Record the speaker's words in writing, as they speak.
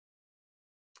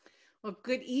Well,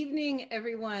 good evening,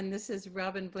 everyone. This is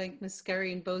Robin Blank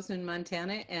Mascari in Bozeman,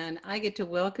 Montana, and I get to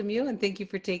welcome you and thank you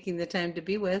for taking the time to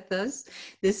be with us.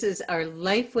 This is our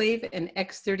LifeWave and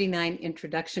X39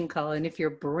 introduction call. And if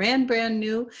you're brand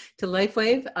new to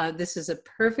LifeWave, this is a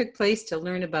perfect place to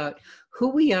learn about who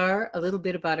we are, a little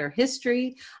bit about our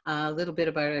history, a little bit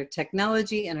about our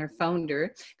technology and our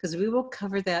founder, because we will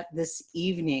cover that this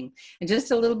evening. And just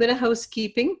a little bit of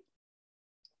housekeeping.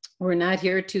 We're not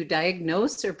here to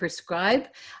diagnose or prescribe.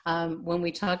 When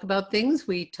we talk about things,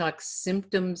 we talk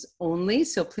symptoms only.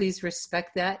 So please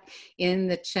respect that in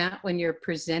the chat when you're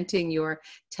presenting your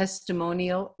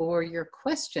testimonial or your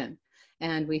question.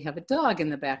 And we have a dog in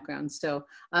the background. So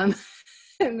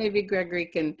maybe Gregory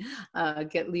can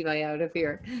get Levi out of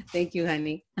here. Thank you,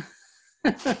 honey.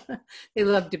 They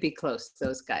love to be close,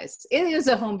 those guys. It is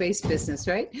a home-based business,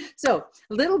 right? So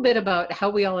a little bit about how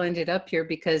we all ended up here,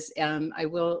 because I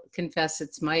will confess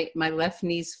it's my left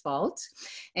knee's fault.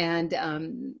 And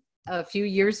a few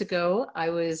years ago, I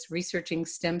was researching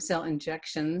stem cell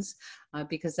injections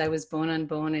because I was bone on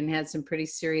bone and had some pretty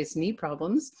serious knee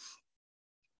problems.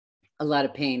 A lot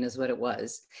of pain is what it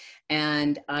was.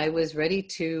 And I was ready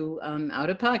to,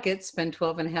 out of pocket, spend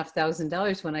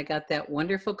 $12,500 when I got that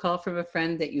wonderful call from a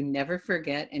friend that you never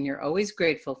forget and you're always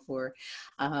grateful for.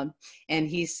 And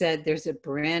he said, there's a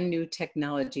brand new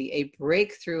technology, a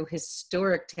breakthrough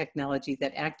historic technology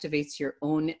that activates your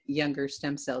own younger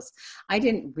stem cells. I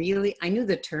knew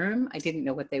the term, I didn't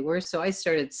know what they were. So I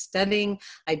started studying.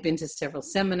 I'd been to several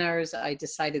seminars. I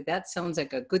decided that sounds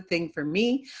like a good thing for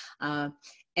me.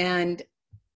 And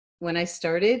when I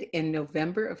started in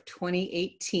November of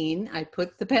 2018, I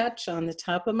put the patch on the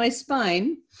top of my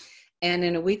spine, and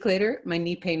in a week later, my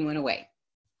knee pain went away.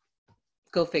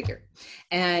 Go figure.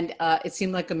 And it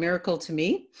seemed like a miracle to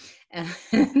me.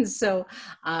 And so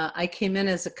I came in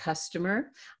as a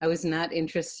customer. I was not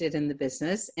interested in the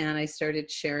business, and I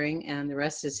started sharing, and the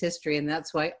rest is history. And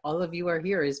that's why all of you are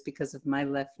here, is because of my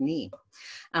left knee.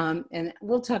 And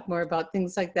we'll talk more about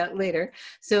things like that later.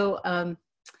 So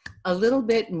a little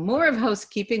bit more of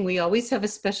housekeeping. We always have a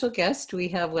special guest. We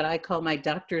have what I call my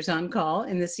doctors on call.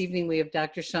 And this evening we have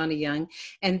Dr. Shauna Young,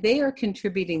 and they are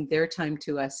contributing their time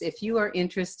to us. If you are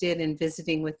interested in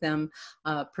visiting with them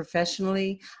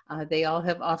professionally, they all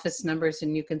have office numbers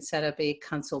and you can set up a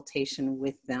consultation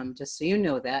with them, just so you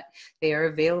know that. They are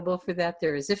available for that.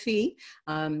 There is a fee.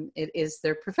 It is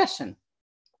their profession.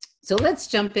 So let's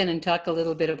jump in and talk a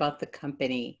little bit about the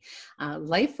company.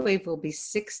 LifeWave will be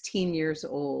 16 years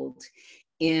old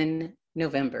in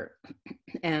November.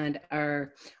 And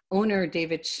our owner,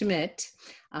 David Schmidt,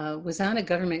 was on a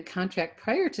government contract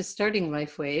prior to starting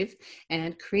LifeWave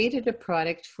and created a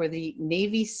product for the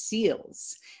Navy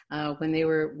SEALs when they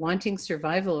were wanting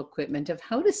survival equipment of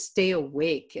how to stay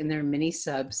awake in their mini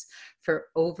subs for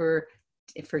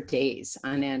days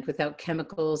on end without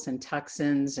chemicals and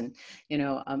toxins and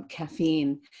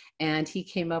caffeine. And he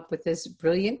came up with this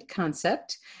brilliant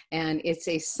concept, and it's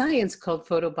a science called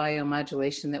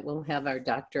photobiomodulation that we'll have our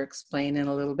doctor explain in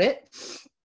a little bit.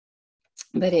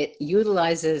 But it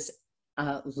utilizes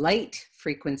light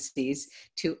frequencies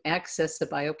to access the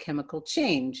biochemical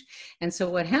change. And so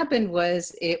what happened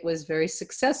was, it was very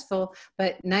successful,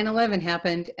 but 9/11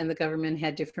 happened and the government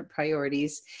had different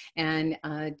priorities. And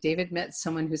David met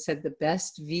someone who said the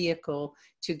best vehicle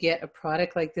to get a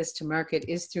product like this to market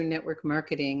is through network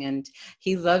marketing. And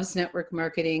he loves network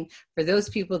marketing. For those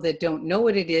people that don't know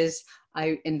what it is,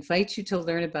 I invite you to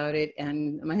learn about it.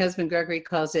 And my husband, Gregory,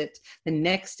 calls it the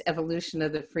next evolution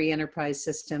of the free enterprise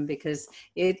system, because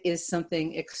it is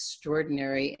something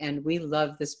extraordinary. And we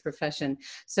love this profession.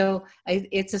 So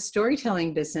it's a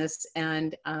storytelling business.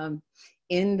 And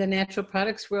in the natural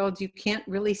products world, you can't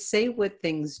really say what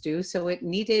things do. So it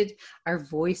needed our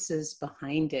voices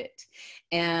behind it.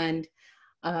 And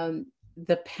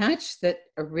the patch that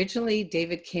originally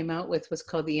David came out with was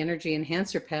called the Energy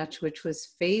Enhancer Patch, which was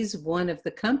phase 1 of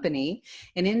the company.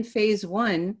 And in phase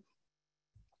 1,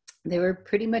 they were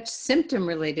pretty much symptom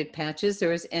related patches. There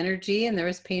was energy, and there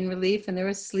was pain relief, and there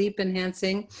was sleep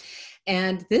enhancing.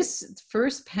 And this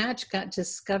first patch got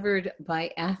discovered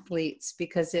by athletes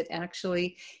because it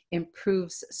actually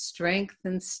improves strength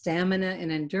and stamina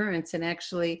and endurance, and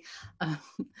actually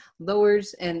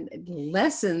lowers and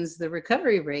lessens the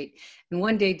recovery rate. And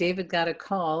one day David got a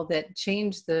call that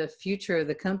changed the future of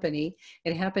the company.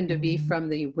 It happened to be from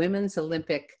the women's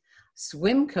Olympic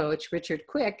swim coach, Richard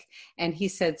Quick, and he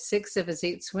said 6 of his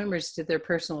 8 swimmers did their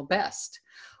personal best.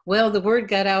 Well, the word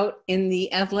got out in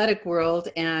the athletic world,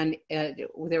 and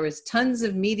there was tons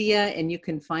of media, and you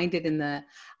can find it in the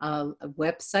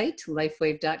website,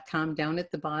 lifewave.com, down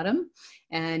at the bottom.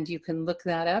 And you can look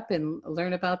that up and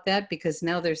learn about that, because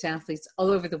now there's athletes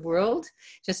all over the world,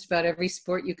 just about every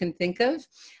sport you can think of.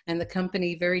 And the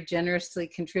company very generously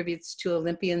contributes to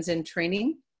Olympians in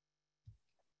training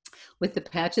with the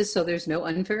patches, so there's no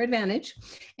unfair advantage.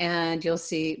 And you'll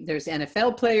see there's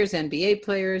NFL players, NBA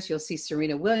players. You'll see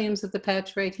Serena Williams with the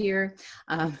patch right here.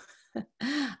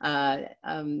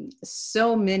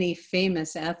 So many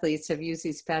famous athletes have used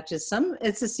these patches. Some,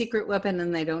 it's a secret weapon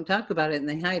and they don't talk about it and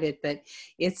they hide it, but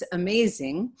it's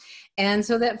amazing. And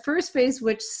so that first phase,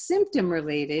 which symptom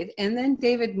related, and then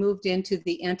David moved into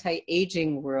the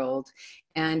anti-aging world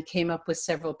and came up with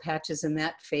several patches in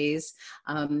that phase.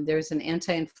 There's an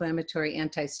anti-inflammatory,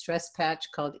 anti-stress patch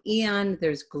called Eon.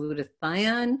 There's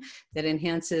glutathione that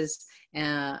enhances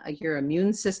your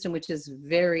immune system, which is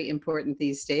very important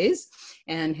these days,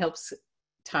 and helps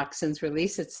toxins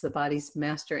release. It's the body's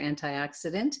master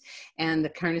antioxidant. And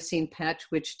the carnosine patch,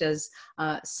 which does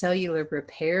cellular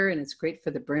repair, and it's great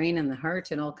for the brain and the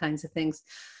heart and all kinds of things.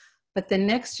 But the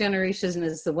next generation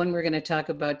is the one we're going to talk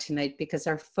about tonight, because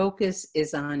our focus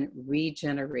is on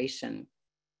regeneration.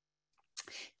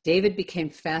 David became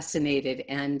fascinated,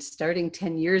 and starting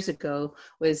 10 years ago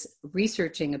was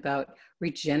researching about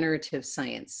regenerative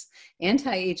science.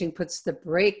 Anti-aging puts the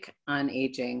brake on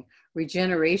aging.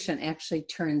 Regeneration actually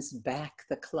turns back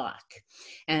the clock.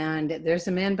 And there's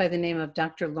a man by the name of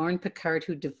Dr. Loren Picard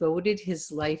who devoted his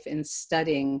life in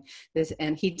studying this,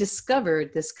 and he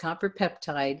discovered this copper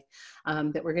peptide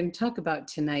that we're going to talk about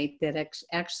tonight that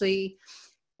actually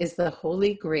is the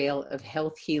holy grail of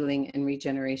health, healing, and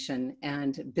regeneration.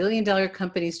 And billion-dollar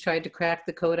companies tried to crack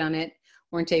the code on it,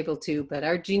 weren't able to, but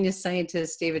our genius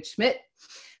scientist, David Schmidt,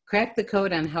 cracked the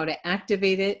code on how to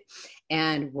activate it.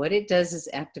 And what it does is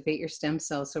activate your stem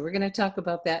cells. So we're going to talk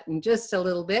about that in just a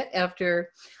little bit after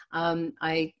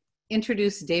I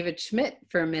introduce David Schmidt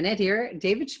for a minute here.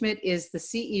 David Schmidt is the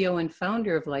CEO and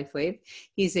founder of LifeWave.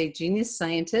 He's a genius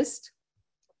scientist.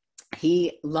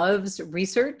 He loves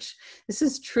research. This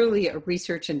is truly a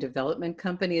research and development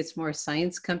company. It's more a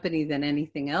science company than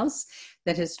anything else,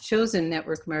 that has chosen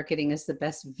network marketing as the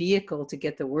best vehicle to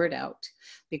get the word out,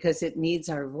 because it needs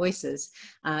our voices.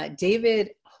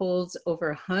 David holds over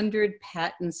 100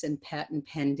 patents and patent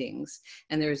pendings,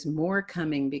 and there's more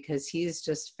coming because he's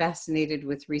just fascinated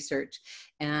with research.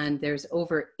 And there's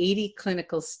over 80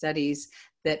 clinical studies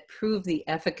that prove the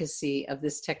efficacy of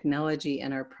this technology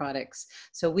and our products.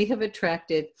 So we have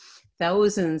attracted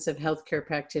thousands of healthcare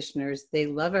practitioners. They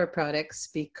love our products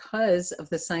because of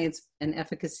the science and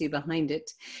efficacy behind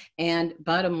it. And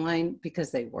bottom line,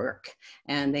 because they work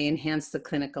and they enhance the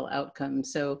clinical outcome.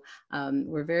 So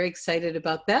we're very excited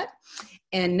about that.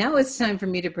 And now it's time for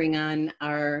me to bring on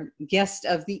our guest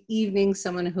of the evening,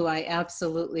 someone who I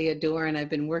absolutely adore and I've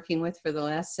been working with for the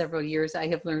last several years. I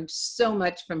have learned so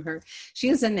much from her. She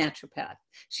is a naturopath.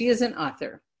 She is an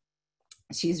author.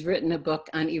 She's written a book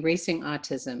on erasing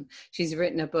autism. She's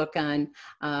written a book on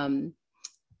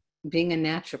being a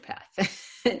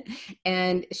naturopath.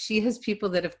 And she has people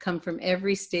that have come from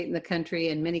every state in the country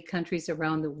and many countries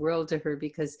around the world to her,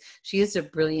 because she is a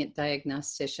brilliant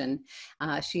diagnostician.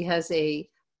 She has a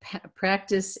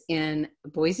practice in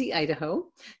Boise, Idaho.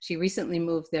 She recently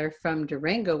moved there from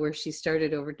Durango, where she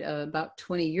started over about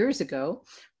 20 years ago,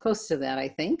 close to that, I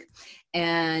think.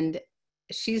 And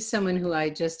she's someone who I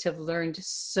just have learned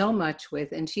so much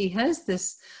with, and she has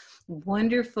this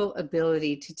wonderful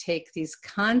ability to take these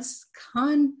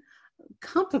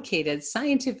complicated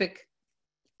scientific,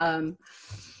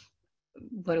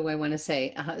 what do I want to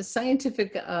say,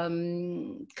 scientific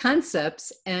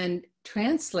concepts and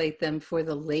translate them for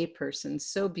the layperson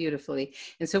so beautifully.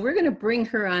 And so we're going to bring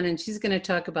her on, and she's going to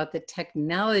talk about the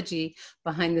technology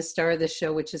behind the star of the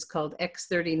show, which is called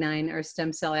X39, our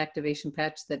stem cell activation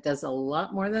patch that does a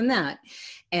lot more than that.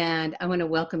 And I want to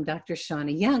welcome Dr.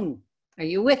 Shauna Young. Are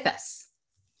you with us?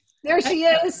 There she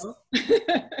is.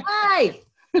 Hi.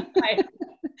 Hi.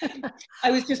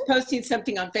 I was just posting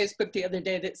something on Facebook the other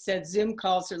day that said Zoom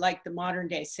calls are like the modern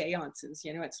day seances.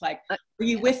 You know, it's like, are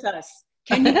you with us?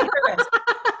 Can you hear us?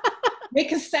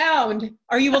 Make a sound.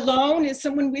 Are you alone? Is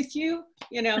someone with you?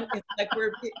 You know, it's like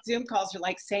Zoom calls are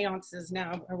like seances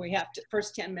now, where we have to,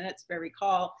 first 10 minutes of every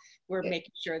call, we're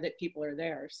making sure that people are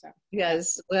there. So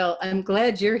yes, well, I'm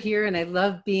glad you're here, and I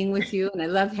love being with you, and I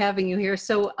love having you here.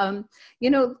 So, you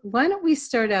know, why don't we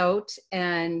start out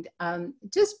and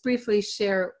just briefly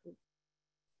share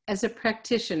as a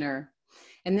practitioner,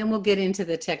 and then we'll get into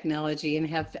the technology and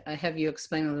have you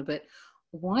explain a little bit.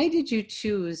 why did you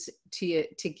choose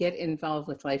to get involved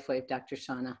with LifeWave, Dr.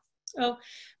 Shauna? Oh,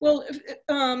 well,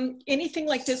 anything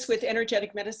like this with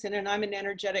energetic medicine, and I'm an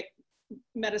energetic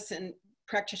medicine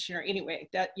practitioner anyway,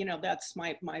 that, you know, that's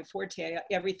my forte.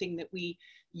 Everything that we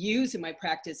use in my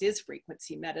practice is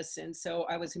frequency medicine. So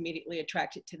I was immediately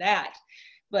attracted to that.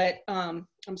 But I'm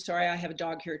sorry, I have a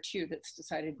dog here too that's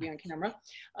decided to be on camera.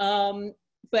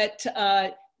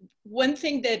 One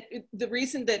thing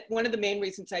that, one of the main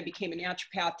reasons I became a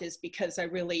naturopath is because I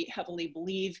really heavily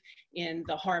believe in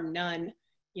the harm none,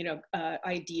 you know,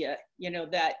 idea, you know,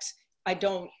 that I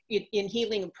don't, in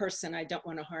healing a person, I don't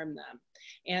want to harm them.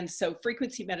 And so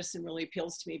frequency medicine really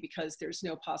appeals to me because there's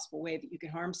no possible way that you can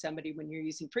harm somebody when you're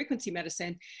using frequency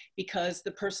medicine, because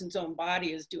the person's own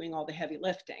body is doing all the heavy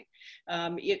lifting.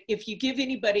 If you give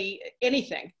anybody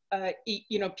anything,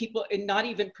 you know, people, and not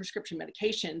even prescription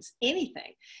medications,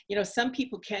 anything, you know, some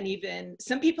people can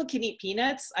eat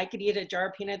peanuts. I could eat a jar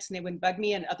of peanuts and they wouldn't bug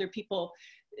me, and other people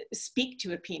speak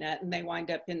to a peanut and they wind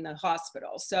up in the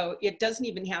hospital. So it doesn't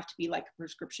even have to be like a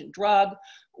prescription drug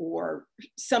or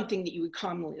something that you would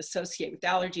commonly associate with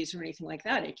allergies or anything like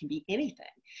that. It can be anything.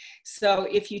 So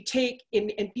if you take,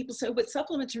 and people say, but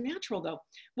supplements are natural though.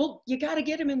 Well, you got to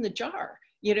get them in the jar.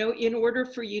 You know, in order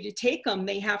for you to take them,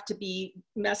 they have to be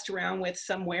messed around with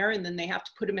somewhere, and then they have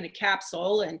to put them in a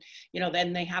capsule, and, you know,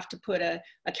 then they have to put a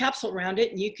capsule around it,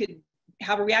 and you could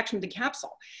have a reaction to the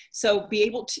capsule. So being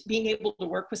able to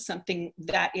work with something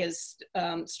that is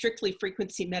strictly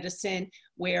frequency medicine,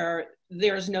 where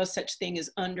there's no such thing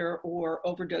as under or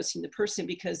overdosing the person,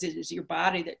 because it is your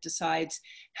body that decides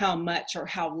how much or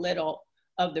how little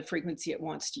of the frequency it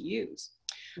wants to use.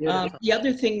 The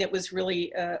other thing that was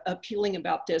really appealing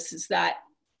about this is that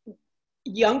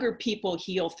younger people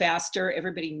heal faster.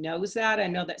 Everybody knows that. I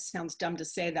know that sounds dumb to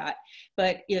say that,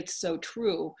 but it's so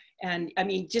true. And I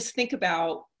mean, just think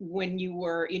about when you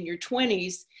were in your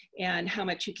 20s and how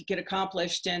much you could get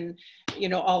accomplished, and, you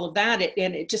know, all of that.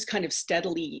 And it just kind of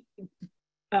steadily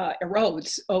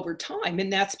erodes over time.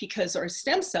 And that's because our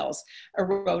stem cells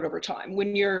erode over time.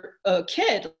 When you're a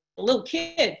little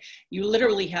kid, you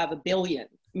literally have a billion.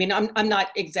 I mean, I'm not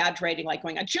exaggerating, like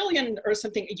going a jillion or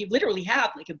something. You literally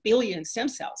have like a billion stem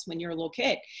cells when you're a little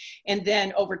kid. And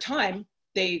then over time,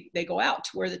 they go out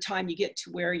to where the time you get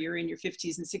to where you're in your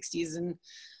 50s and 60s and,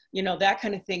 you know, that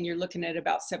kind of thing, you're looking at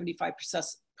about 75%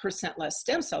 less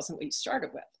stem cells than what you started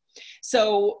with.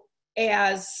 So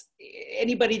as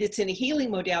anybody that's in a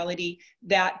healing modality,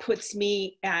 that puts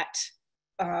me at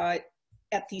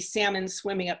the salmon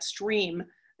swimming upstream,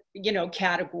 you know,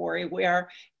 category, where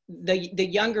the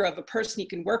younger of a person you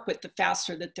can work with, the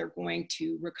faster that they're going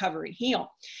to recover and heal.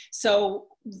 So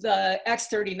the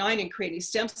X39 and creating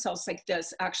stem cells like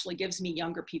this actually gives me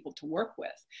younger people to work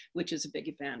with, which is a big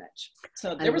advantage.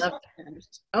 So there was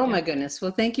oh my goodness.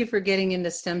 Well, thank you for getting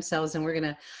into stem cells. And we're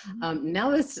going to, now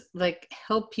let's like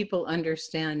help people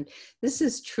understand this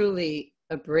is truly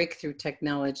a breakthrough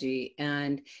technology.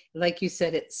 And like you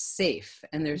said, it's safe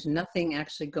and there's nothing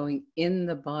actually going in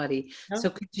the body. So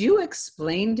could you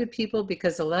explain to people,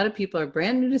 because a lot of people are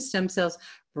brand new to stem cells,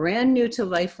 brand new to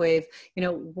LifeWave, you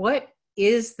know, what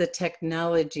is the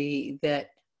technology that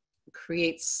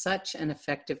creates such an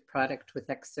effective product with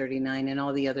X39 and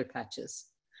all the other patches?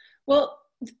 Well,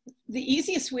 the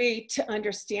easiest way to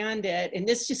understand it, and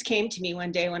this just came to me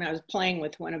one day when I was playing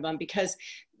with one of them, because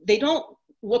they don't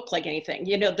look like anything,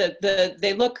 you know,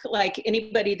 they look like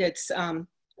anybody that's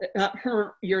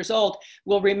years old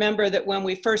will remember that when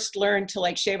we first learned to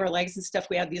like shave our legs and stuff,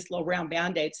 we had these little round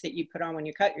band-aids that you put on when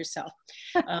you cut yourself.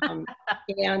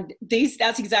 And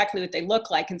that's exactly what they look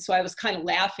like. And so I was kind of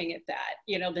laughing at that,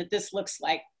 you know, that this looks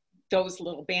like those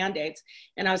little band-aids.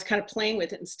 And I was kind of playing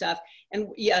with it and stuff. And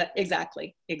yeah,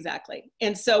 exactly.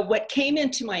 And so what came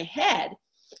into my head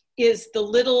is the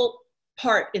little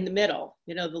part in the middle,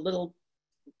 you know, the little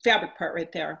fabric part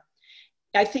right there.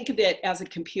 I think of it as a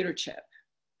computer chip,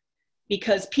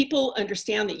 because people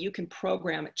understand that you can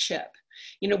program a chip.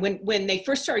 You know, when they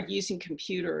first started using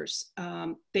computers,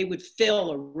 they would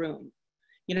fill a room.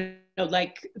 You know,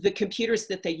 like the computers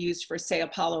that they used for, say,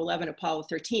 Apollo 11, Apollo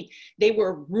 13, they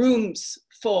were rooms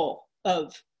full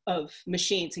of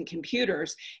machines and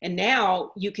computers. And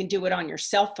now you can do it on your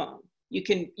cell phone. You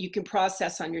can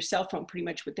process on your cell phone pretty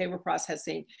much what they were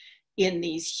processing in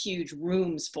these huge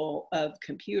rooms full of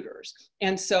computers.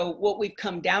 And so what we've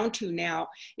come down to now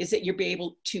is that you'll be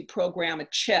able to program a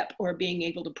chip, or being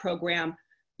able to program,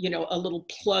 you know, a little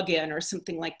plug-in or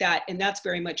something like that. And that's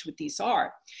very much what these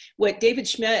are. What David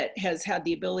Schmidt has had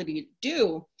the ability to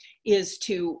do is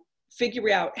to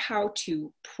figure out how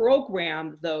to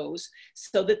program those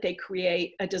so that they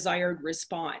create a desired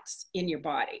response in your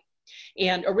body.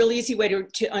 And a real easy way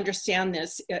to understand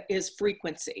this is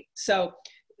frequency. So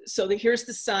here's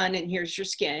the sun and here's your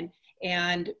skin.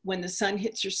 And when the sun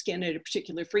hits your skin at a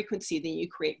particular frequency, then you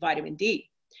create vitamin D.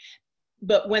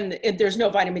 But when there's no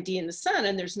vitamin D in the sun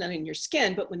and there's none in your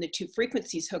skin, but when the two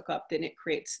frequencies hook up, then it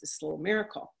creates this little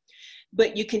miracle.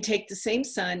 But you can take the same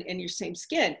sun and your same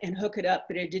skin and hook it up,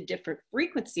 but at a different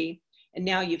frequency. And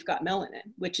now you've got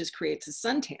melanin, which creates a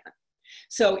suntan.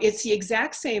 So it's the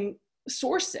exact same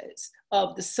sources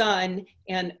of the sun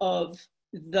and of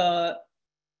the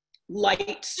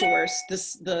light source,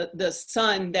 the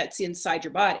sun that's inside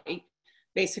your body,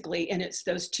 basically, and it's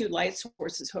those two light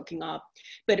sources hooking up,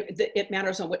 but it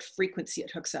matters on what frequency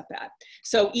it hooks up at.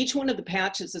 So each one of the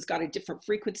patches has got a different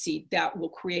frequency that will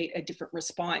create a different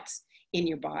response in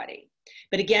your body.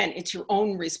 But again, it's your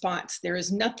own response. There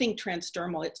is nothing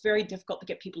transdermal. It's very difficult to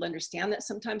get people to understand that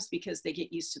sometimes because they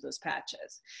get used to those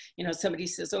patches. You know, somebody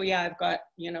says, oh yeah, I've got,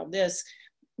 you know, this,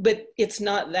 but it's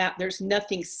not that. There's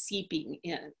nothing seeping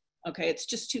in. Okay, it's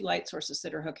just two light sources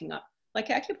that are hooking up, like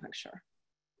acupuncture.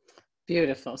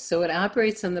 Beautiful. So it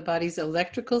operates on the body's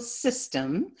electrical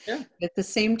system. Yeah. At the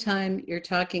same time, you're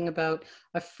talking about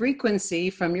a frequency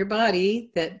from your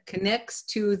body that connects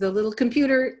to the little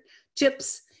computer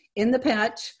chips in the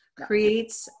patch,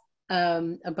 creates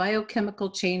a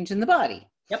biochemical change in the body.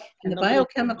 Yep. And the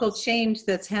biochemical change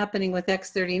that's happening with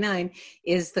X39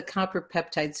 is the copper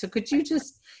peptide. So could you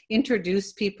just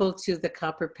introduce people to the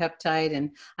copper peptide?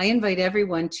 And I invite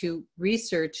everyone to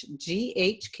research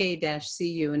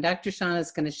GHK-CU. And Dr. Shauna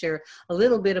is going to share a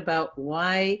little bit about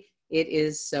why it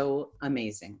is so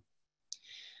amazing.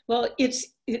 Well,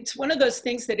 it's one of those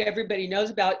things that everybody knows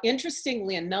about.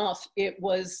 Interestingly enough, it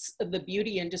was the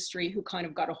beauty industry who kind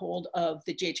of got a hold of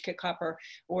the GHK copper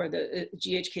or the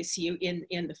GHK-CU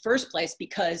in the first place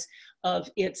because of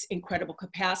its incredible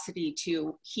capacity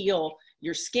to heal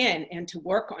your skin and to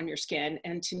work on your skin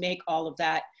and to make all of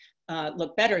that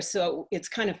look better. So it's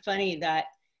kind of funny that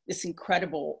this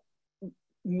incredible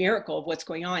miracle of what's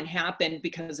going on happened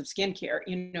because of skincare,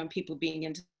 you know, people being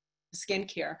into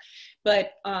skincare.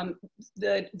 But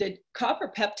the copper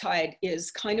peptide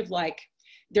is kind of like,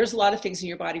 there's a lot of things in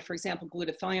your body, for example,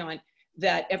 glutathione,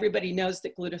 that everybody knows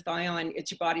that glutathione,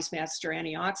 it's your body's master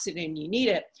antioxidant and you need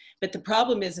it. But the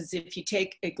problem is if you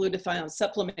take a glutathione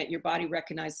supplement, your body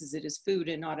recognizes it as food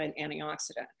and not an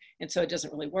antioxidant. And so it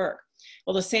doesn't really work.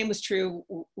 Well, the same was true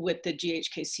with the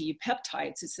GHK-CU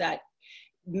peptides, is that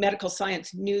medical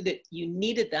science knew that you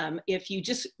needed them. If you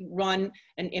just run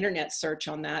an internet search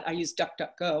on that, I use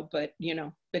DuckDuckGo, but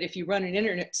if you run an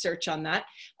internet search on that,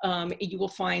 you will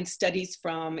find studies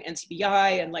from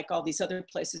NCBI and like all these other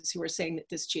places who are saying that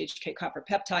this GHK copper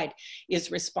peptide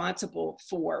is responsible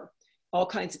for all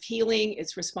kinds of healing.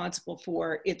 It's responsible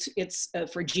for,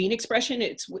 for gene expression.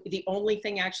 It's the only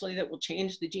thing actually that will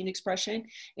change the gene expression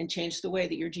and change the way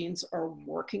that your genes are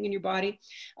working in your body.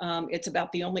 It's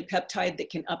about the only peptide that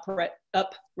can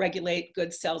up-regulate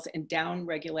good cells and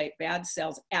down-regulate bad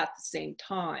cells at the same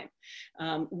time.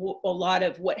 A lot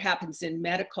of what happens in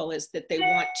medical is that they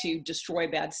want to destroy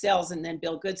bad cells and then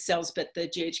build good cells, but the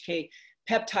GHK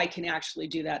peptide can actually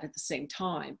do that at the same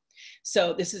time.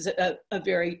 So this is a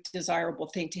very desirable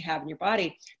thing to have in your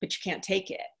body, but you can't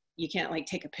take it. You can't like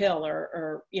take a pill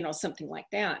or something like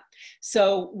that.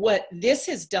 So what this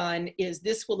has done is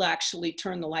this will actually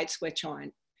turn the light switch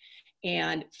on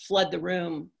and flood the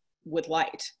room with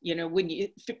light. You know, when you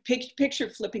picture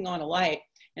flipping on a light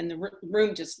and the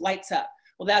room just lights up.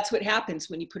 Well, that's what happens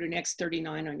when you put an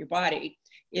X39 on your body,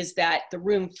 is that the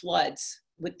room floods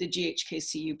with the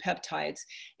GHK-CU peptides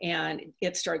and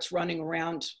it starts running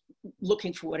around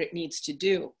looking for what it needs to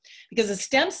do. Because a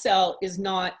stem cell is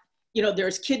not,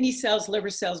 there's kidney cells,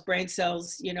 liver cells, brain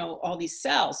cells, all these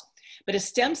cells, but a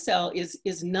stem cell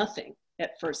is nothing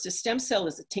at first. A stem cell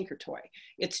is a tinker toy.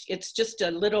 It's just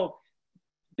a little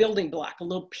building block, a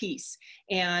little piece.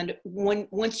 And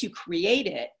once you create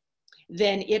it,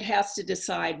 then it has to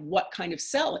decide what kind of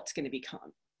cell it's going to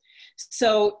become.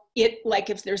 So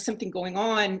if there's something going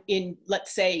on in,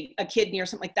 let's say, a kidney or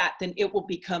something like that, then it will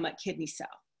become a kidney cell.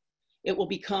 It will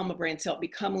become a brain cell,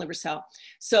 become a liver cell.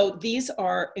 So these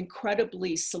are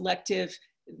incredibly selective.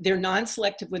 They're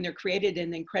non-selective when they're created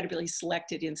and incredibly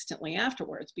selected instantly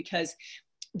afterwards, because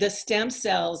the stem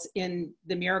cells in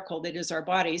the miracle that is our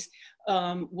bodies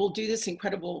will do this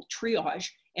incredible triage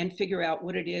and figure out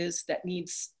what it is that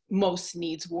most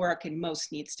needs work and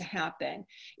most needs to happen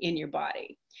in your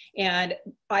body. And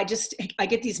I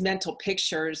get these mental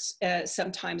pictures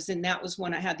sometimes, and that was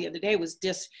one I had the other day, was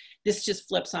this just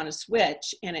flips on a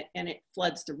switch and it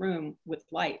floods the room with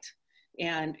light,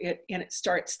 and it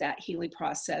starts that healing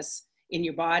process in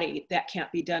your body that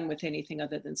can't be done with anything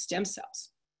other than stem cells.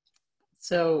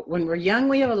 So when we're young,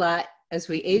 we have a lot. As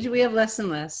we age, we have less and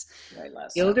less. Way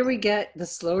less. The older we get, the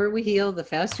slower we heal, the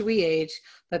faster we age.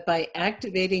 But by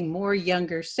activating more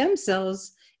younger stem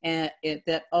cells, and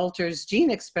that alters gene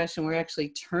expression, we're actually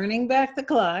turning back the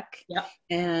clock. Yep.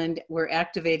 And we're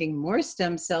activating more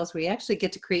stem cells. We actually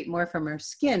get to create more from our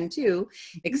skin too,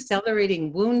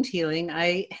 accelerating wound healing.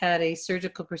 I had a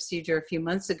surgical procedure a few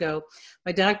months ago.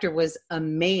 My doctor was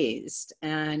amazed,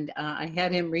 and I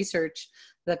had him research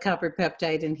the copper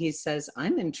peptide, and he says,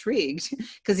 I'm intrigued,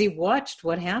 because he watched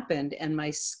what happened, and my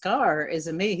scar is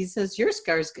amazing. He says, your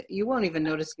scars, you won't even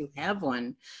notice you have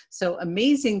one. So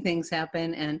amazing things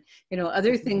happen, and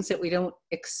other things that we don't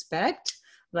expect,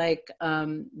 like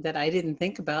that I didn't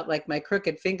think about, like my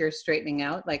crooked finger straightening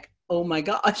out, like, oh my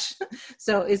gosh.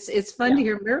 So it's fun to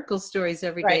hear miracle stories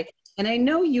every day. And I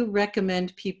know you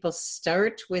recommend people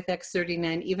start with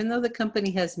X39, even though the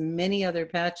company has many other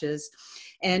patches,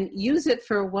 and use it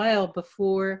for a while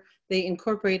before they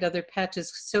incorporate other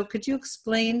patches. So could you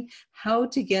explain how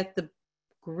to get the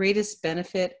greatest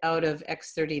benefit out of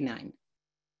X39?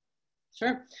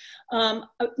 Sure.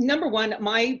 Number one,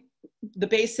 the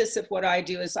basis of what I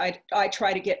do is I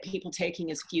try to get people taking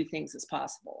as few things as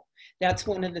possible. That's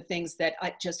one of the things that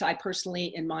I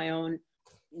personally in my own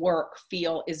work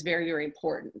feel is very, very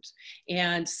important.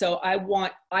 And so I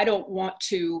don't want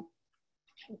to,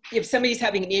 if somebody's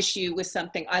having an issue with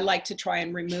something, I like to try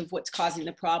and remove what's causing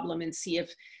the problem and see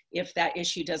if that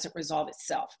issue doesn't resolve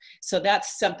itself. So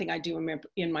that's something I do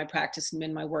in my practice and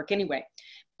in my work anyway.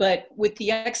 But with the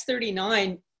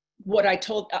X39, what I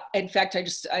told, in fact, I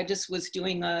just was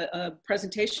doing a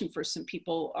presentation for some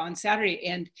people on Saturday,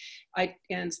 and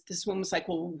this one was like,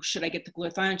 well, should I get the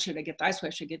glutathione? Should I get the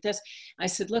iSWAV? Should I get this? I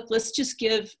said, look, let's just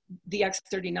give the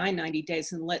X39 90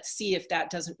 days and let's see if that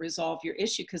doesn't resolve your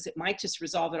issue, because it might just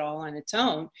resolve it all on its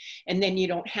own, and then you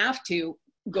don't have to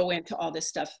go into all this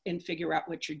stuff and figure out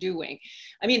what you're doing.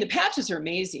 I mean, the patches are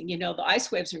amazing. The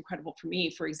iSWAVs are incredible for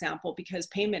me, for example, because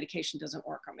pain medication doesn't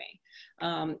work on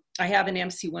me. I have an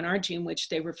MC1R gene, which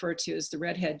they refer to as the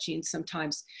redhead gene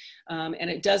sometimes,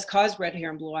 and it does cause red hair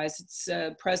and blue eyes. It's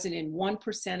present in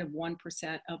 1% of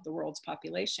 1% of the world's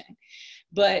population,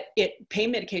 but pain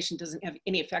medication doesn't have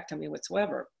any effect on me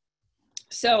whatsoever.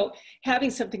 So having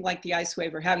something like the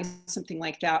iSWAV or having something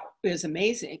like that is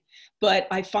amazing. But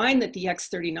I find that the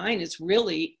X39 is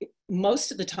really,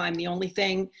 most of the time, the only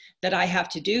thing that I have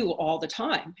to do all the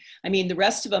time. I mean, the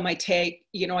rest of them I take,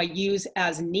 I use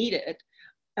as needed.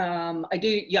 I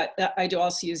do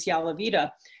also use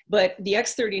Yalavita, but the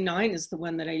X39 is the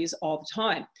one that I use all the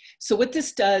time. So what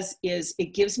this does is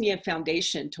it gives me a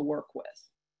foundation to work with.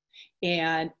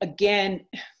 And again,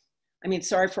 I mean,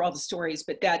 sorry for all the stories,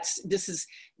 but this is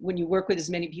when you work with as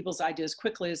many people as I do, as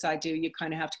quickly as I do, you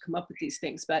kind of have to come up with these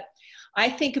things. But I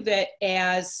think of it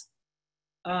as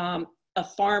a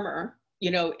farmer,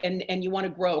 and you want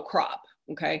to grow a crop.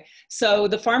 Okay. So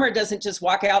the farmer doesn't just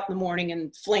walk out in the morning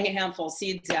and fling a handful of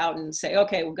seeds out and say,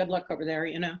 okay, well, good luck over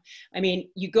there. I mean,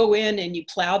 you go in and you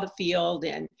plow the field,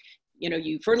 and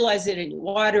you fertilize it and you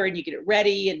water and you get it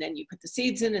ready, and then you put the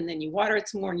seeds in, and then you water it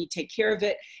some more and you take care of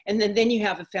it. And then you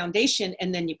have a foundation,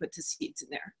 and then you put the seeds in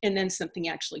there, and then something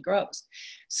actually grows.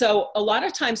 So a lot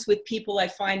of times with people, I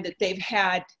find that they've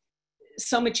had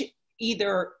so much,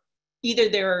 either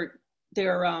their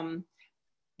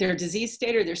disease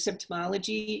state or their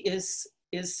symptomology is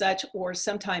such, or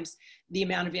sometimes the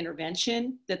amount of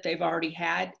intervention that they've already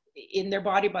had in their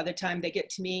body by the time they get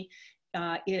to me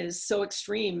is so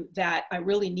extreme that I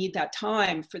really need that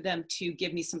time for them to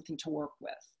give me something to work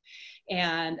with.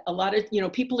 And a lot of,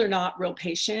 people are not real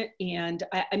patient. And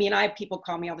I mean, I have people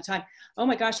call me all the time, oh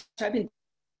my gosh, I've been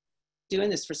doing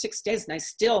this for 6 days and I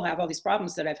still have all these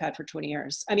problems that I've had for 20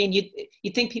 years. I mean,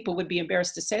 you'd think people would be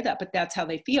embarrassed to say that, but that's how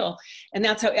they feel. And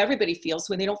that's how everybody feels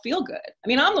when they don't feel good. I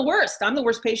mean, I'm the worst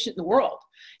patient in the world.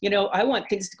 I want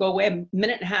things to go away a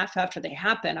minute and a half after they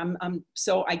happen.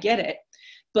 So I get it.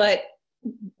 But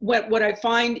what I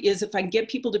find is if I can get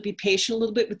people to be patient a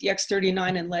little bit with the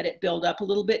X39 and let it build up a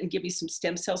little bit and give me some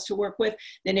stem cells to work with,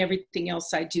 then everything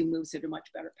else I do moves at a much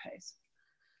better pace.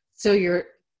 So you're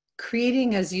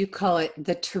creating, as you call it,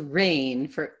 the terrain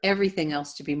for everything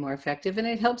else to be more effective, and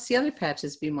it helps the other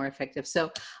patches be more effective.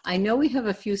 So I know we have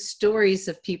a few stories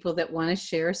of people that want to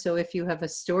share. So if you have a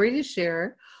story to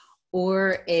share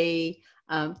or a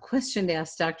question to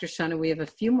ask Dr. Shauna. We have a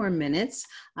few more minutes,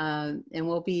 and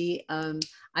we'll be,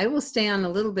 I will stay on a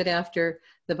little bit after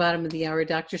the bottom of the hour.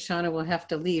 Dr. Shauna will have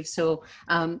to leave. So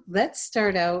let's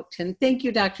start out, and thank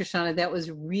you, Dr. Shauna. That was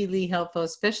really helpful,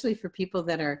 especially for people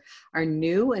that are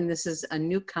new, and this is a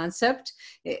new concept,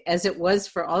 as it was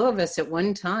for all of us at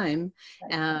one time.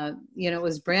 It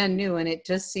was brand new, and it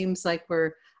just seems like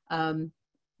we're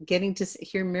getting to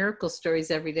hear miracle stories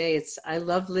every day. I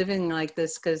love living like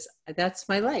this because that's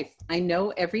my life. I know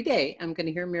every day I'm going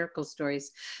to hear miracle stories.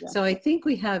 Yeah. So I think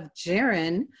we have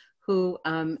Jaren, who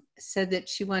said that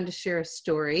she wanted to share a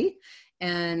story.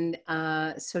 And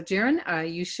so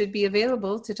Jaren, you should be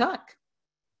available to talk.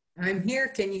 I'm here.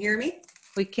 Can you hear me?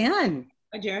 We can.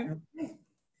 Hi, Jaren.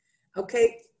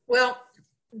 Okay. Well,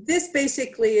 this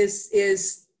basically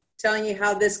is telling you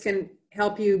how this can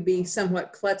help you be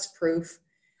somewhat klutz proof.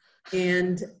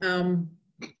 And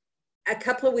a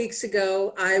couple of weeks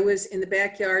ago, I was in the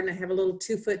backyard, and I have a little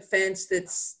 2-foot fence that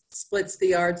splits the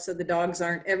yard so the dogs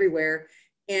aren't everywhere.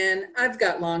 And I've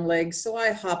got long legs, so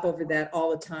I hop over that all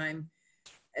the time.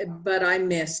 But I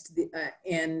missed,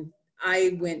 and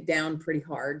I went down pretty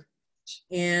hard.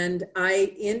 And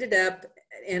I ended up,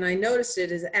 and I noticed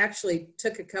it, actually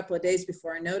took a couple of days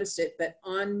before I noticed it, but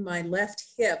on my left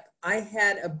hip, I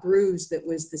had a bruise that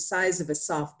was the size of a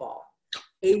softball.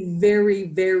 A very,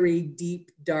 very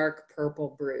deep, dark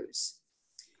purple bruise.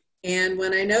 And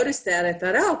when I noticed that, I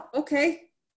thought, oh, okay,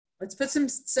 let's put some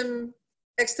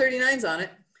X39s on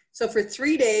it. So for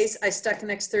 3 days, I stuck an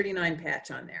X39 patch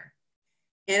on there.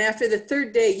 And after the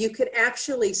third day, you could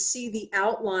actually see the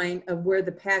outline of where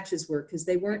the patches were, because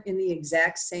they weren't in the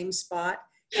exact same spot.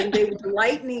 And they were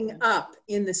lightening up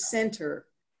in the center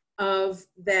of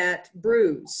that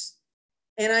bruise.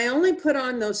 And I only put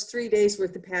on those 3 days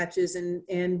worth of patches,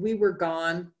 and we were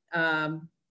gone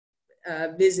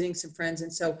visiting some friends.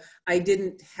 And so I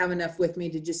didn't have enough with me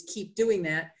to just keep doing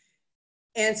that.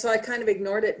 And so I kind of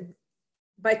ignored it.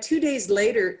 By 2 days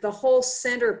later, the whole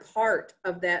center part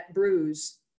of that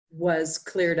bruise was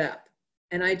cleared up.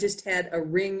 And I just had a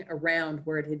ring around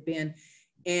where it had been.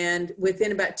 And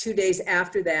within about 2 days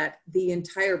after that, the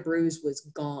entire bruise was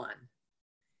gone.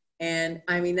 And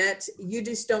I mean, you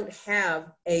just don't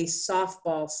have a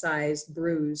softball sized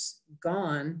bruise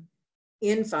gone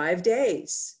in 5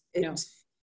 days. No.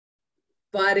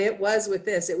 But it was with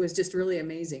this, it was just really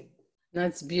amazing.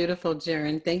 That's beautiful,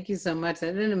 Jaren. Thank you so much.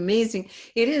 That's an amazing.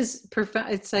 It is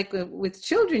profound. It's like with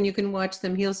children, you can watch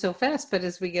them heal so fast, but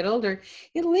as we get older,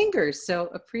 it lingers. So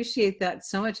appreciate that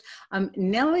so much.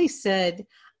 Nellie said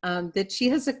that she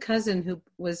has a cousin who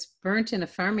was burnt in a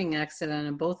farming accident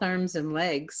on both arms and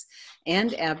legs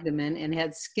and abdomen and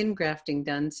had skin grafting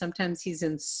done. Sometimes he's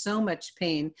in so much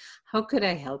pain. How could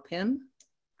I help him?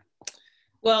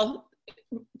 Well,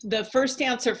 the first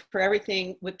answer for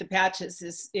everything with the patches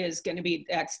is going to be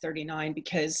X39,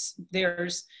 because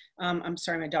there's, I'm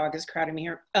sorry, my dog is crowding me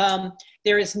here.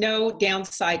 There is no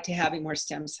downside to having more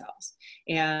stem cells.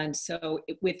 And so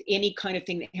with any kind of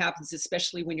thing that happens,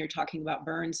 especially when you're talking about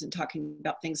burns and talking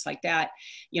about things like that,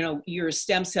 your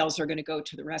stem cells are going to go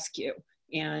to the rescue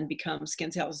and become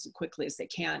skin cells as quickly as they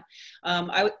can.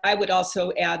 I would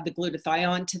also add the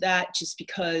glutathione to that, just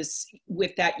because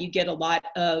with that you get a lot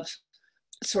of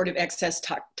sort of excess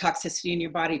toxicity in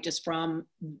your body just from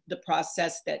the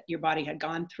process that your body had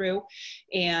gone through.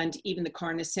 And even the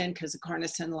carnosine, because the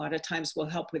carnosine a lot of times will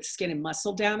help with skin and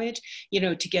muscle damage,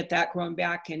 to get that growing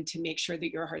back and to make sure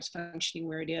that your heart's functioning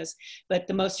where it is. But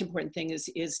the most important thing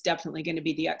is definitely going to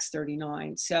be the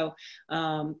X39. So,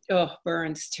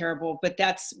 burns, terrible. But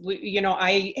that's,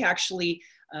 I actually,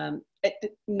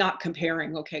 not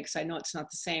comparing, okay, because I know it's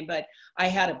not the same, but I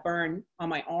had a burn on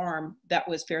my arm that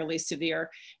was fairly severe,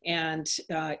 and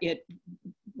it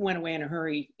went away in a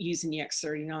hurry using the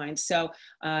X39. So,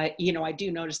 I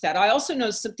do notice that. I also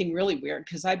noticed something really weird,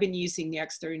 because I've been using the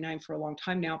X39 for a long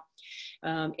time now,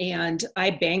 and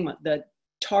I banged the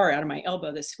tar out of my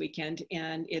elbow this weekend,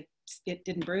 and it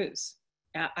didn't bruise.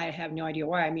 I have no idea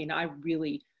why. I mean, I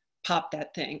really popped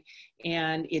that thing,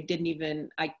 and it didn't even,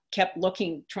 I kept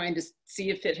looking, trying to see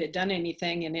if it had done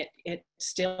anything, and it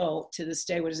still to this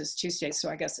day, what is this, Tuesday, so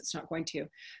I guess it's not going to,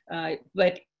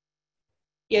 but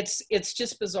it's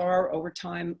just bizarre over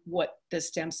time what the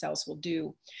stem cells will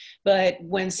do. But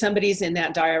when somebody's in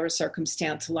that dire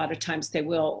circumstance, a lot of times they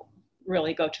will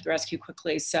really go to the rescue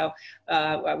quickly. So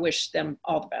I wish them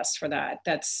all the best for that.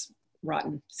 That's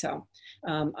rotten. So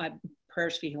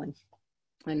prayers for healing.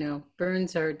 I know,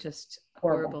 burns are just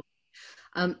horrible.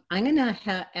 I'm going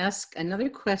to ask another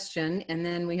question, and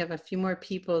then we have a few more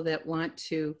people that want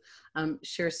to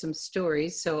share some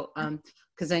stories. So,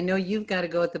 because I know you've got to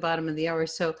go at the bottom of the hour.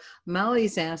 So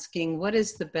Molly's asking, what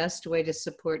is the best way to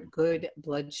support good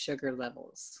blood sugar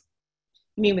levels?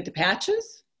 You mean with the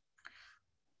patches?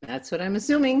 That's what I'm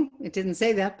assuming. It didn't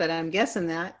say that, but I'm guessing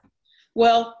that.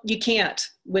 Well, you can't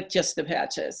with just the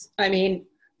patches. I mean,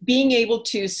 being able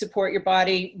to support your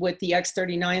body with the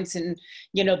X39s and,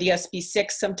 you know, the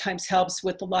SB6 sometimes helps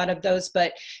with a lot of those,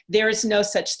 but there is no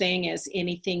such thing as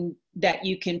anything that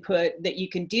you can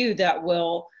do that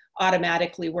will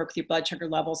automatically work with your blood sugar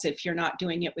levels if you're not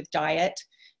doing it with diet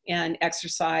and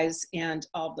exercise and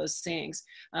all those things.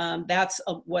 That's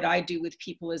what I do with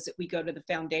people, is that we go to the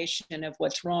foundation of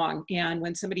what's wrong. And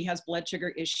when somebody has blood sugar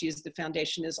issues, the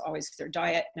foundation is always their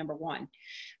diet, number one.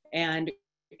 And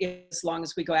as long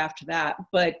as we go after that,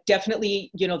 but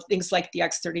definitely, you know, things like the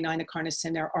X39, the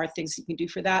carnosine, there are things you can do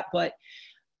for that. But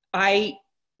I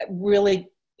really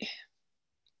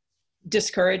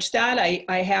discourage that. I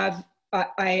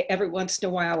every once in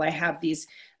a while, I have these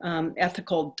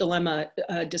ethical dilemma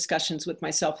discussions with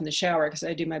myself in the shower, because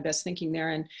I do my best thinking there.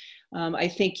 And I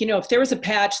think, you know, if there was a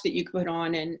patch that you could put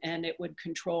on and it would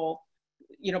control,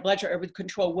 you know, blood sugar, would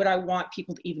control, would I want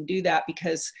people to even do that?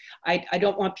 Because I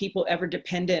don't want people ever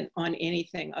dependent on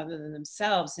anything other than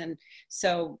themselves. And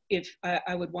so if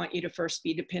I would want you to first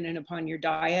be dependent upon your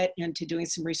diet and to doing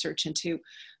some research into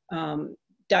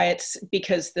diets,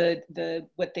 because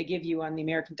what they give you on the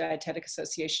American Dietetic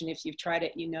Association, if you've tried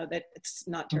it, you know that it's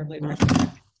not terribly effective.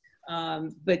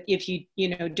 But if you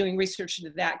know, doing research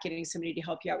into that, getting somebody to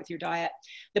help you out with your diet,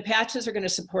 the patches are going to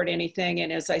support anything.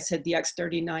 And as I said, the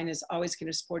X39 is always going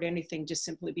to support anything, just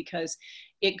simply because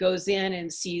it goes in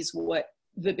and sees what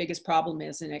the biggest problem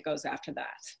is, and it goes after that.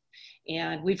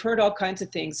 And we've heard all kinds of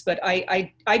things, but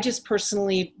I just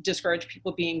personally discourage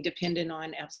people being dependent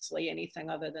on absolutely anything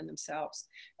other than themselves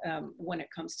when it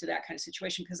comes to that kind of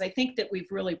situation. Because I think that we've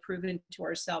really proven to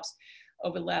ourselves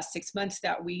over the last 6 months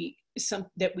that we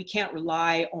can't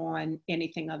rely on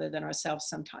anything other than ourselves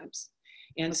sometimes.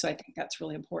 And so I think that's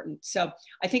really important. So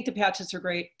I think the patches are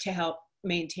great to help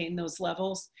maintain those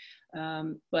levels.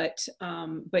 But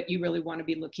you really want to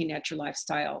be looking at your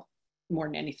lifestyle more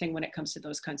than anything when it comes to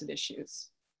those kinds of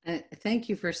issues. Thank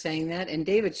you for saying that. And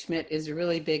David Schmidt is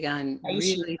really big on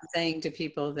really saying to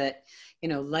people that, you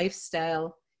know,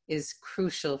 lifestyle is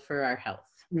crucial for our health.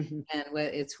 Mm-hmm. And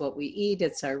it's what we eat,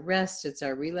 it's our rest, it's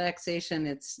our relaxation,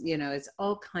 it's, you know, it's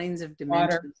all kinds of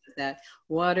dimensions of that.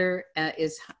 Water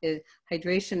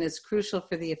hydration is crucial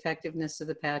for the effectiveness of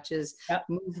the patches. Yep.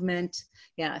 Movement.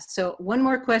 Yeah. So one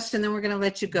more question, then we're going to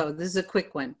let you go. This is a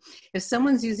quick one. If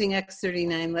someone's using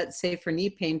X39, let's say for knee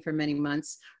pain for many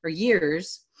months or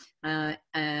years, and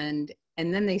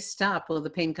then they stop, will the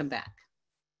pain come back?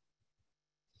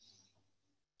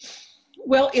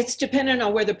 Well, it's dependent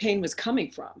on where the pain was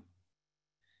coming from,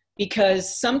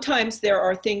 because sometimes there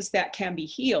are things that can be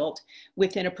healed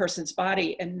within a person's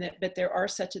body, but there are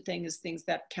such a thing as things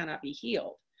that cannot be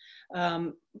healed.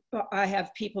 I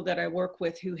have people that I work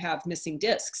with who have missing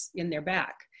discs in their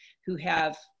back, who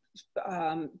have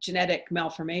genetic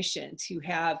malformations, who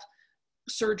have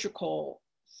surgical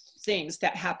things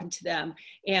that happen to them,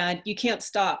 and you can't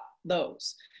stop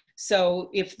those. So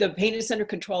if the pain is under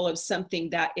control of something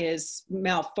that is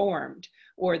malformed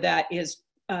or that is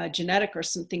genetic or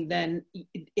something, then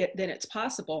it's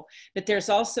possible. But there's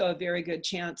also a very good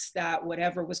chance that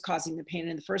whatever was causing the pain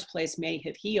in the first place may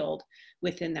have healed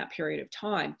within that period of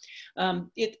time.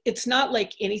 It's not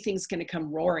like anything's going to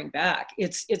come roaring back.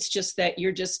 It's just that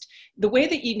the way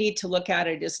that you need to look at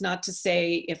it is not to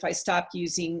say, if I stop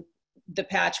using the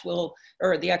patch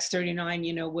or the X39,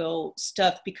 you know, will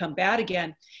stuff become bad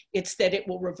again. It's that it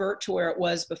will revert to where it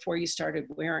was before you started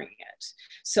wearing it.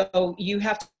 So you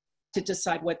have to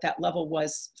decide what that level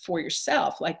was for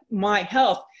yourself. Like, my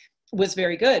health was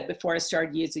very good before I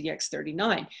started using the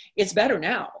X39. It's better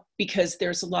now because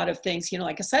there's a lot of things, you know,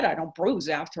 like I said, I don't bruise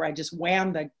after I just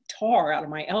wham the tar out of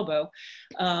my elbow.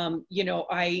 You know,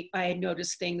 I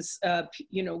noticed things,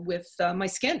 you know, with my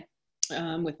skin.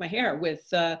 With my hair, with,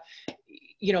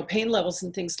 you know, pain levels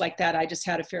and things like that. I just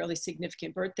had a fairly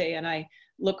significant birthday, and I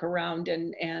look around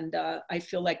and I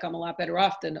feel like I'm a lot better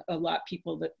off than a lot of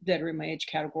people that are in my age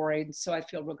category. And so I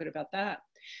feel real good about that.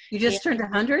 You just turned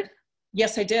 100?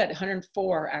 Yes, I did.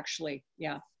 104, actually.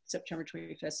 Yeah, September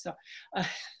 25th. So,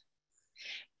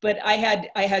 but I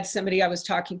had somebody I was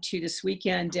talking to this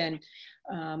weekend, and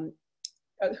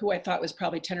who I thought was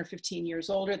probably 10 or 15 years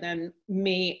older than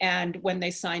me. And when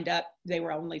they signed up, they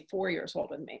were only 4 years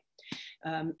older than me.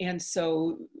 And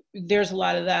so there's a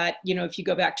lot of that, you know, if you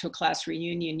go back to a class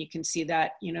reunion, you can see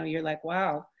that, you know, you're like,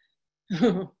 wow.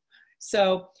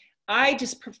 So I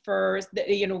just prefer that,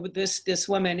 you know, with this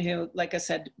woman who, like I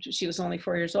said, she was only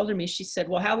 4 years older than me. She said,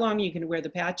 well, how long are you going to wear the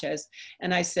patches?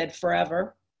 And I said,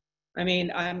 forever. I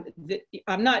mean,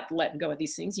 I'm not letting go of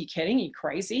these things. Are you kidding? Are you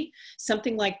crazy?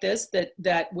 Something like this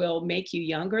that will make you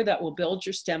younger, that will build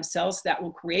your stem cells, that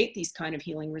will create these kind of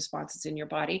healing responses in your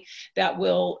body, that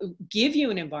will give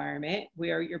you an environment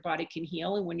where your body can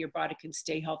heal and when your body can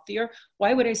stay healthier.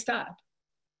 Why would I stop?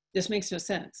 This makes no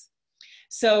sense.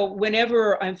 So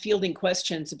whenever I'm fielding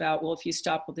questions about, well, if you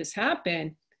stop, will this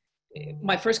happen?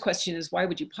 My first question is, why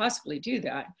would you possibly do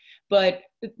that? But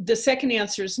the second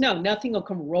answer is no, nothing will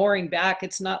come roaring back.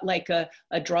 It's not like a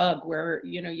drug where,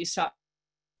 you know, you stop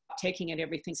taking it,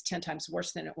 everything's 10 times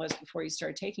worse than it was before you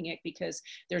started taking it, because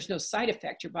there's no side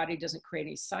effect. Your body doesn't create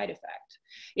any side effect.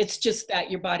 It's just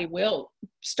that your body will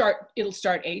it'll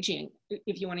start aging,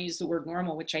 if you want to use the word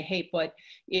normal, which I hate, but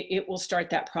it will start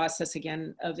that process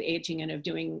again of aging and of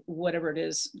doing whatever it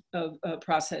is of a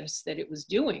process that it was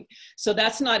doing. So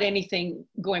that's not anything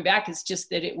going back. It's just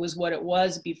that it was what it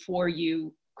was before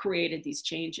you created these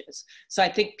changes. So I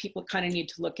think people kind of need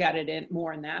to look at it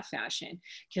more in that fashion,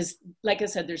 because like I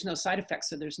said, there's no side effects,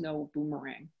 so there's no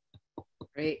boomerang.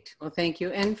 Great. Well, thank you.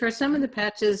 And for some of the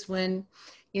patches, when,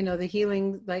 you know, the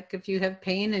healing, like if you have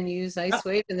pain and you use Ice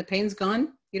Wave and the pain's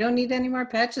gone, you don't need any more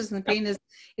patches, and the pain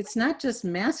it's not just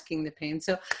masking the pain.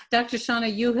 So Dr.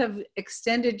 Shauna, you have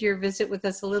extended your visit with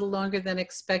us a little longer than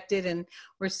expected, and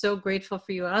we're so grateful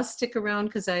for you. I'll stick around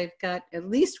because I've got at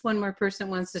least one more person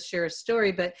who wants to share a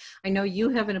story, but I know you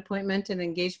have an appointment and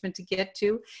engagement to get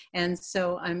to. And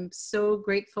so I'm so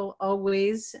grateful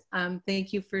always.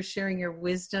 Thank you for sharing your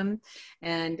wisdom.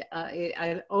 And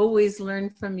I always learn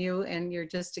from you, and you're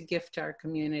just a gift to our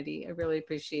community. I really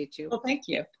appreciate you. Well, thank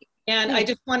you. And I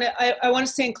just want to, I want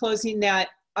to say in closing that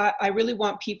I really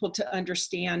want people to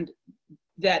understand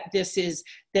that this is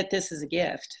a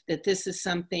gift, that this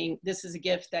is a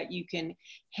gift that you can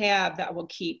have that will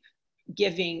keep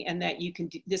giving, and that you can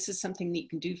do, this is something that you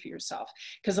can do for yourself.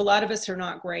 Because a lot of us are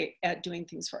not great at doing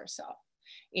things for ourselves.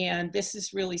 And this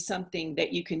is really something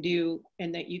that you can do,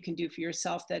 and that you can do for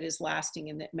yourself, that is lasting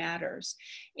and that matters.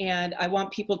 And I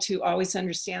want people to always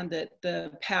understand that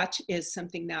the patch is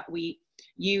something that we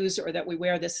use or that we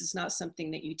wear. This is not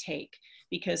something that you take,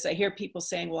 because I hear people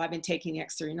saying, well, I've been taking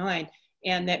X39,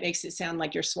 and that makes it sound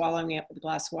like you're swallowing it with a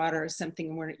glass of water or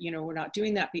something. We're not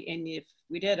doing that. And if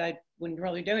we did, I wouldn't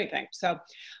really do anything. So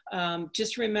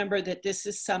just remember that this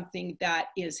is something that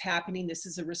is happening. This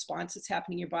is a response that's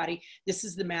happening in your body. This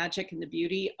is the magic and the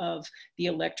beauty of the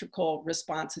electrical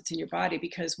response that's in your body,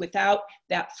 because without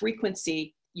that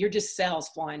frequency, you're just cells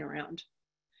flying around.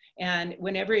 And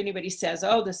whenever anybody says,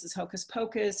 oh, this is hocus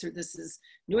pocus, or this is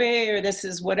new, or this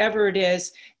is whatever it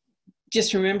is,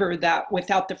 just remember that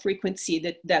without the frequency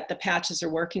that the patches are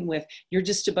working with, you're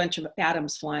just a bunch of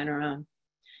atoms flying around.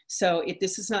 So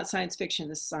this is not science fiction,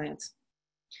 this is science.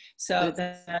 So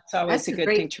that's always a good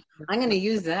thing to remember. I'm going to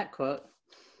use that quote.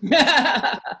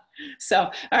 So,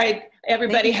 all right,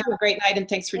 everybody have a great night, and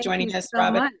thanks for joining us,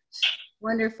 Robin. Much.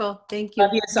 Wonderful. Thank you.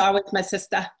 Love you as always, my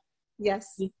sister.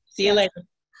 Yes. See you later.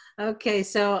 Okay,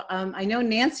 so I know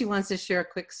Nancy wants to share a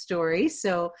quick story.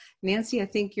 So Nancy, I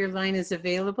think your line is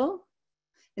available.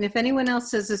 And if anyone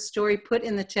else has a story, put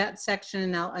in the chat section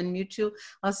and I'll unmute you.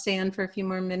 I'll stay on for a few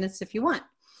more minutes if you want.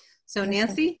 So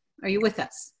Nancy, are you with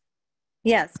us?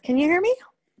 Yes. Can you hear me?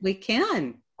 We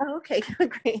can. Oh, okay,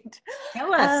 great.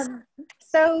 Tell us.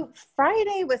 So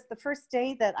Friday was the first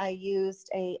day that I used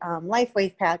a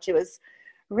LifeWave patch. It was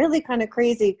really kind of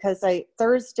crazy because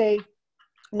Thursday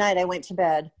night I went to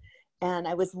bed and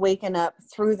I was waking up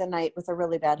through the night with a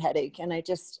really bad headache. And I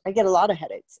get a lot of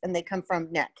headaches, and they come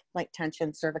from neck, like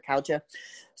tension, cervicalgia.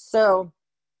 So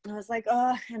I was like,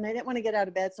 oh, and I didn't want to get out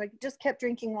of bed. So I just kept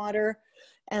drinking water.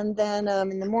 And then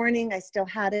in the morning, I still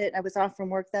had it. I was off from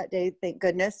work that day, thank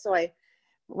goodness. So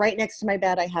right next to my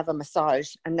bed, I have a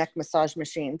neck massage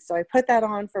machine. So I put that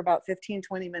on for about 15,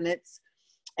 20 minutes,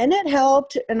 and it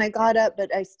helped. And I got up, but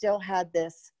I still had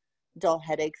this dull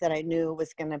headache that I knew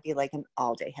was going to be like an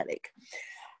all-day headache.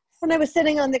 And I was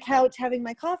sitting on the couch having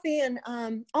my coffee, and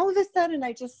all of a sudden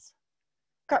I just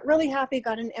got really happy,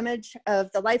 got an image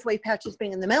of the LifeWave patches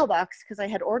being in the mailbox because I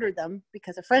had ordered them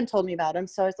because a friend told me about them.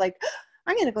 So I was like,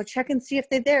 I'm going to go check and see if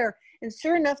they're there. And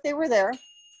sure enough, they were there.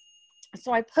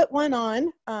 So I put one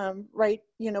on right,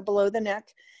 below the neck.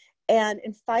 And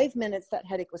in 5 minutes, that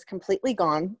headache was completely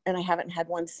gone. And I haven't had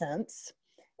one since.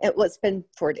 It's been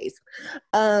 4 days.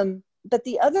 But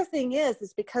the other thing is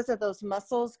because of those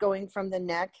muscles going from the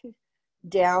neck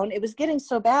down, it was getting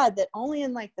so bad that only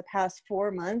in like the past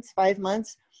 5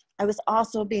 months, I was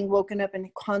also being woken up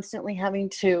and constantly having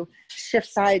to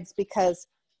shift sides because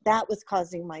that was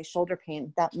causing my shoulder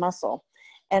pain, that muscle.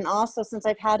 And also, since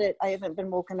I've had it, I haven't been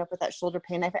woken up with that shoulder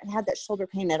pain. I haven't had that shoulder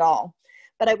pain at all,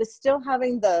 but I was still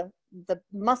having the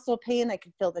muscle pain. I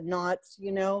could feel the knots,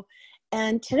 you know.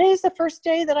 And today's the first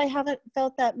day that I haven't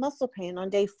felt that muscle pain on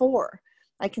day 4.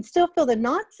 I can still feel the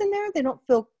knots in there. They don't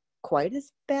feel quite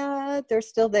as bad. They're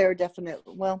still there,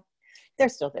 definitely. Well, they're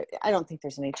still there. I don't think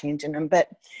there's any change in them, but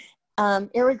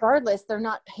irregardless, they're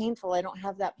not painful. I don't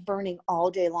have that burning all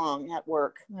day long at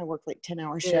work. I work like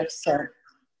 10-hour shifts. So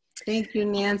thank you,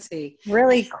 Nancy.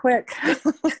 really quick.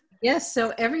 Yes,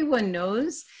 so everyone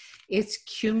knows it's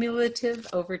cumulative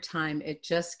over time. It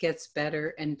just gets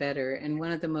better and better. And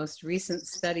one of the most recent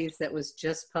studies that was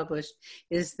just published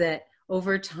is that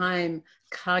over time,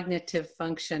 cognitive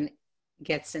function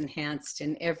gets enhanced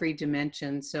in every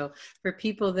dimension. So for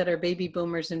people that are baby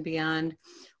boomers and beyond,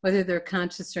 whether they're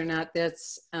conscious or not,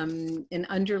 that's an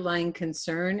underlying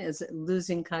concern, is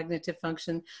losing cognitive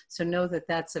function. So know that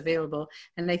that's available.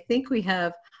 And I think we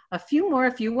have a few more.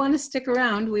 If you want to stick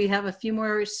around, we have a few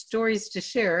more stories to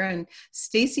share. And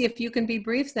Stacy, if you can be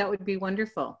brief, that would be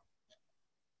wonderful.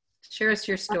 Share us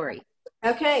your story.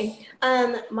 Okay.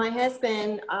 My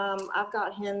husband, I've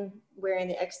got him wearing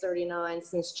the X39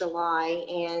 since July,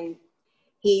 and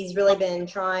he's really been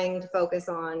trying to focus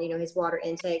on, you know, his water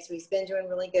intake. So he's been doing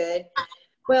really good.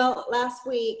 Well, last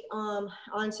week, on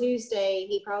Tuesday,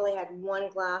 he probably had 1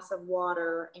 glass of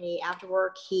water, and after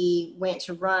work, he went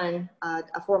to run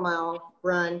a 4-mile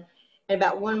run. And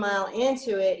about 1 mile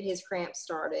into it, his cramps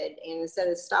started. And instead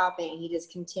of stopping, he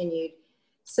just continued.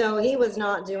 So he was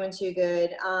not doing too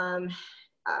good.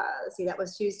 Let's see, that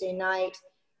was Tuesday night.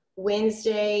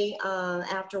 Wednesday,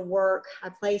 after work, I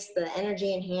placed the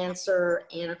energy enhancer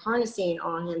and a carnosine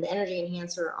on him, the energy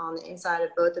enhancer on the inside of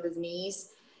both of his knees.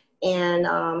 And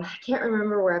I can't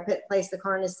remember where I placed the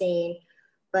carnosine,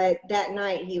 but that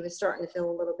night he was starting to feel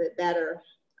a little bit better.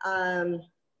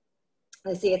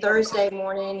 Let's see, a Thursday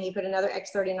morning, he put another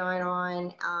X39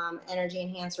 on, energy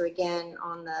enhancer again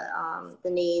on the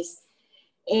knees.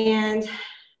 And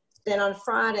then on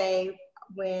Friday,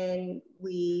 when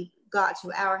we got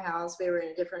to our house, we were in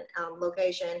a different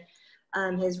location,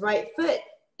 his right foot,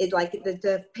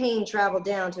 the pain traveled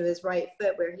down to his right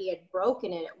foot where he had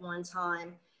broken it at one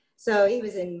time. So he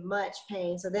was in much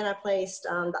pain. So then I placed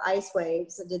the ice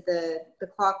waves. I did the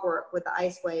clockwork with the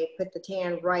ice wave, put the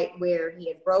tan right where he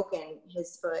had broken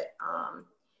his foot.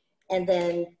 And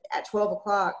then at 12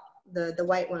 o'clock, the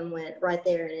white one went right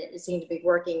there, and it seemed to be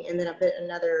working. And then I put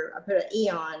an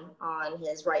Eon on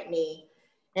his right knee.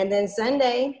 And then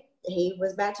Sunday, he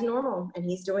was back to normal, and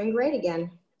he's doing great again.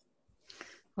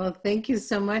 Well, thank you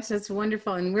so much. That's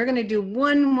wonderful. And we're going to do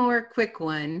one more quick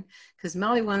one because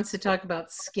Molly wants to talk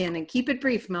about skin. And keep it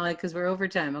brief, Molly, because we're over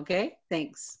time, okay?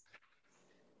 Thanks.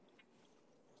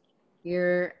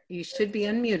 You should be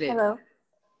unmuted. Hello.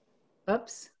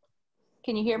 Oops.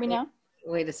 Can you hear me now?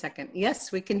 Wait a second.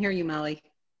 Yes, we can hear you, Molly.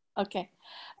 Okay.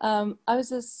 I was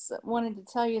just wanting to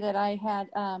tell you that I had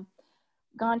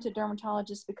gone to a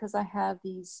dermatologist because I have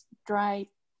these dry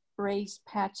raised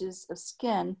patches of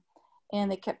skin,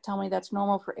 and they kept telling me that's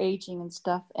normal for aging and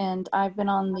stuff. And I've been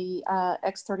on the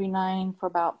X39 for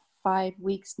about 5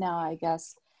 weeks now, I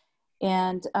guess.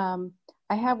 And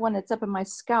I have one that's up in my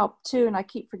scalp too, and I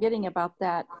keep forgetting about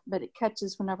that, but it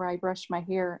catches whenever I brush my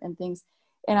hair and things.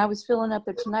 And I was feeling up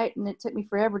there tonight, and it took me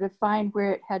forever to find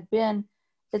where it had been.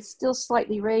 It's still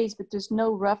slightly raised, but there's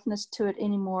no roughness to it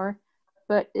anymore.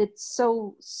 But it's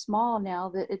so small now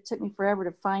that it took me forever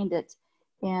to find it.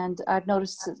 And I've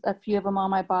noticed a few of them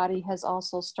on my body has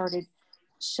also started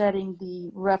shedding the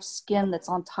rough skin that's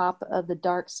on top of the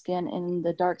dark skin, and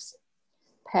the dark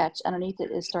patch underneath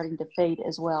it is starting to fade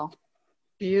as well.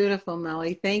 Beautiful,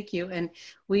 Molly. Thank you. And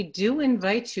we do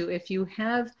invite you, if you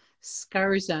have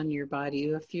scars on your body,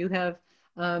 if you have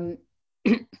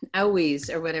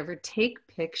owies or whatever, take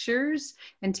pictures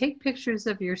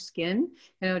of your skin.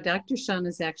 You know, Dr. Sean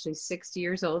is actually 60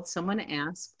 years old. Someone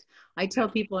asked. I tell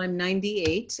people I'm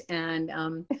 98 and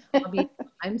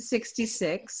I'm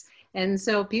 66. And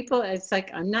so people, it's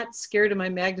like, I'm not scared of my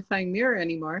magnifying mirror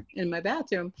anymore in my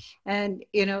bathroom. And,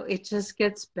 you know, it just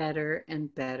gets better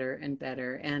and better and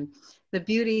better. And the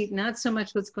beauty, not so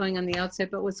much what's going on the outside,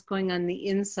 but what's going on the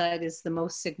inside is the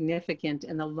most significant.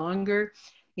 And the longer,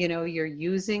 you know, you're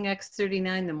using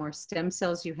X39, the more stem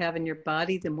cells you have in your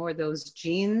body, the more those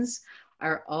genes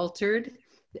are altered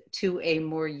to a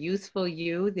more youthful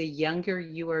you, the younger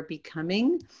you are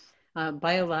becoming,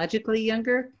 biologically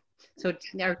younger. So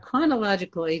our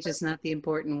chronological age is not the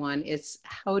important one. It's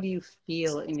how do you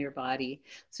feel in your body?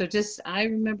 So I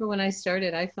remember when I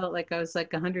started, I felt like I was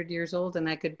like 100 years old and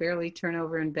I could barely turn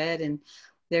over in bed. And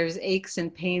there's aches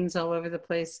and pains all over the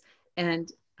place.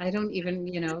 And I don't even,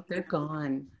 you know, they're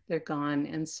gone. They're gone.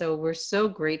 And so we're so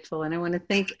grateful. And I want to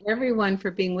thank everyone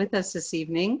for being with us this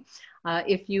evening.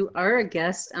 If you are a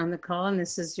guest on the call and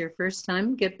this is your first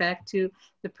time, get back to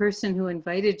the person who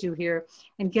invited you here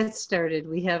and get started.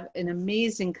 We have an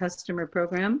amazing customer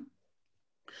program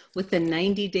with a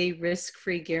 90-day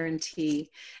risk-free guarantee.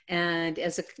 And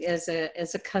as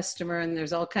a customer, and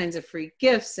there's all kinds of free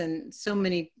gifts and so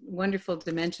many wonderful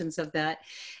dimensions of that.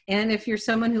 And if you're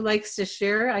someone who likes to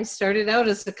share, I started out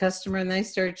as a customer and I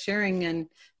started sharing, and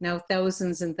now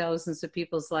thousands and thousands of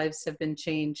people's lives have been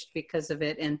changed because of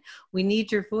it. And we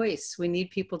need your voice. We need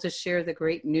people to share the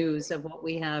great news of what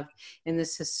we have in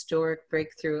this historic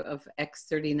breakthrough of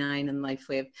X39 and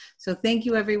LifeWave. So thank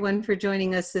you everyone for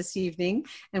joining us this evening,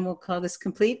 and we'll call this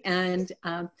complete. And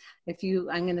I'm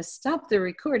going to stop the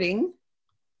recording,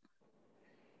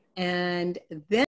 and then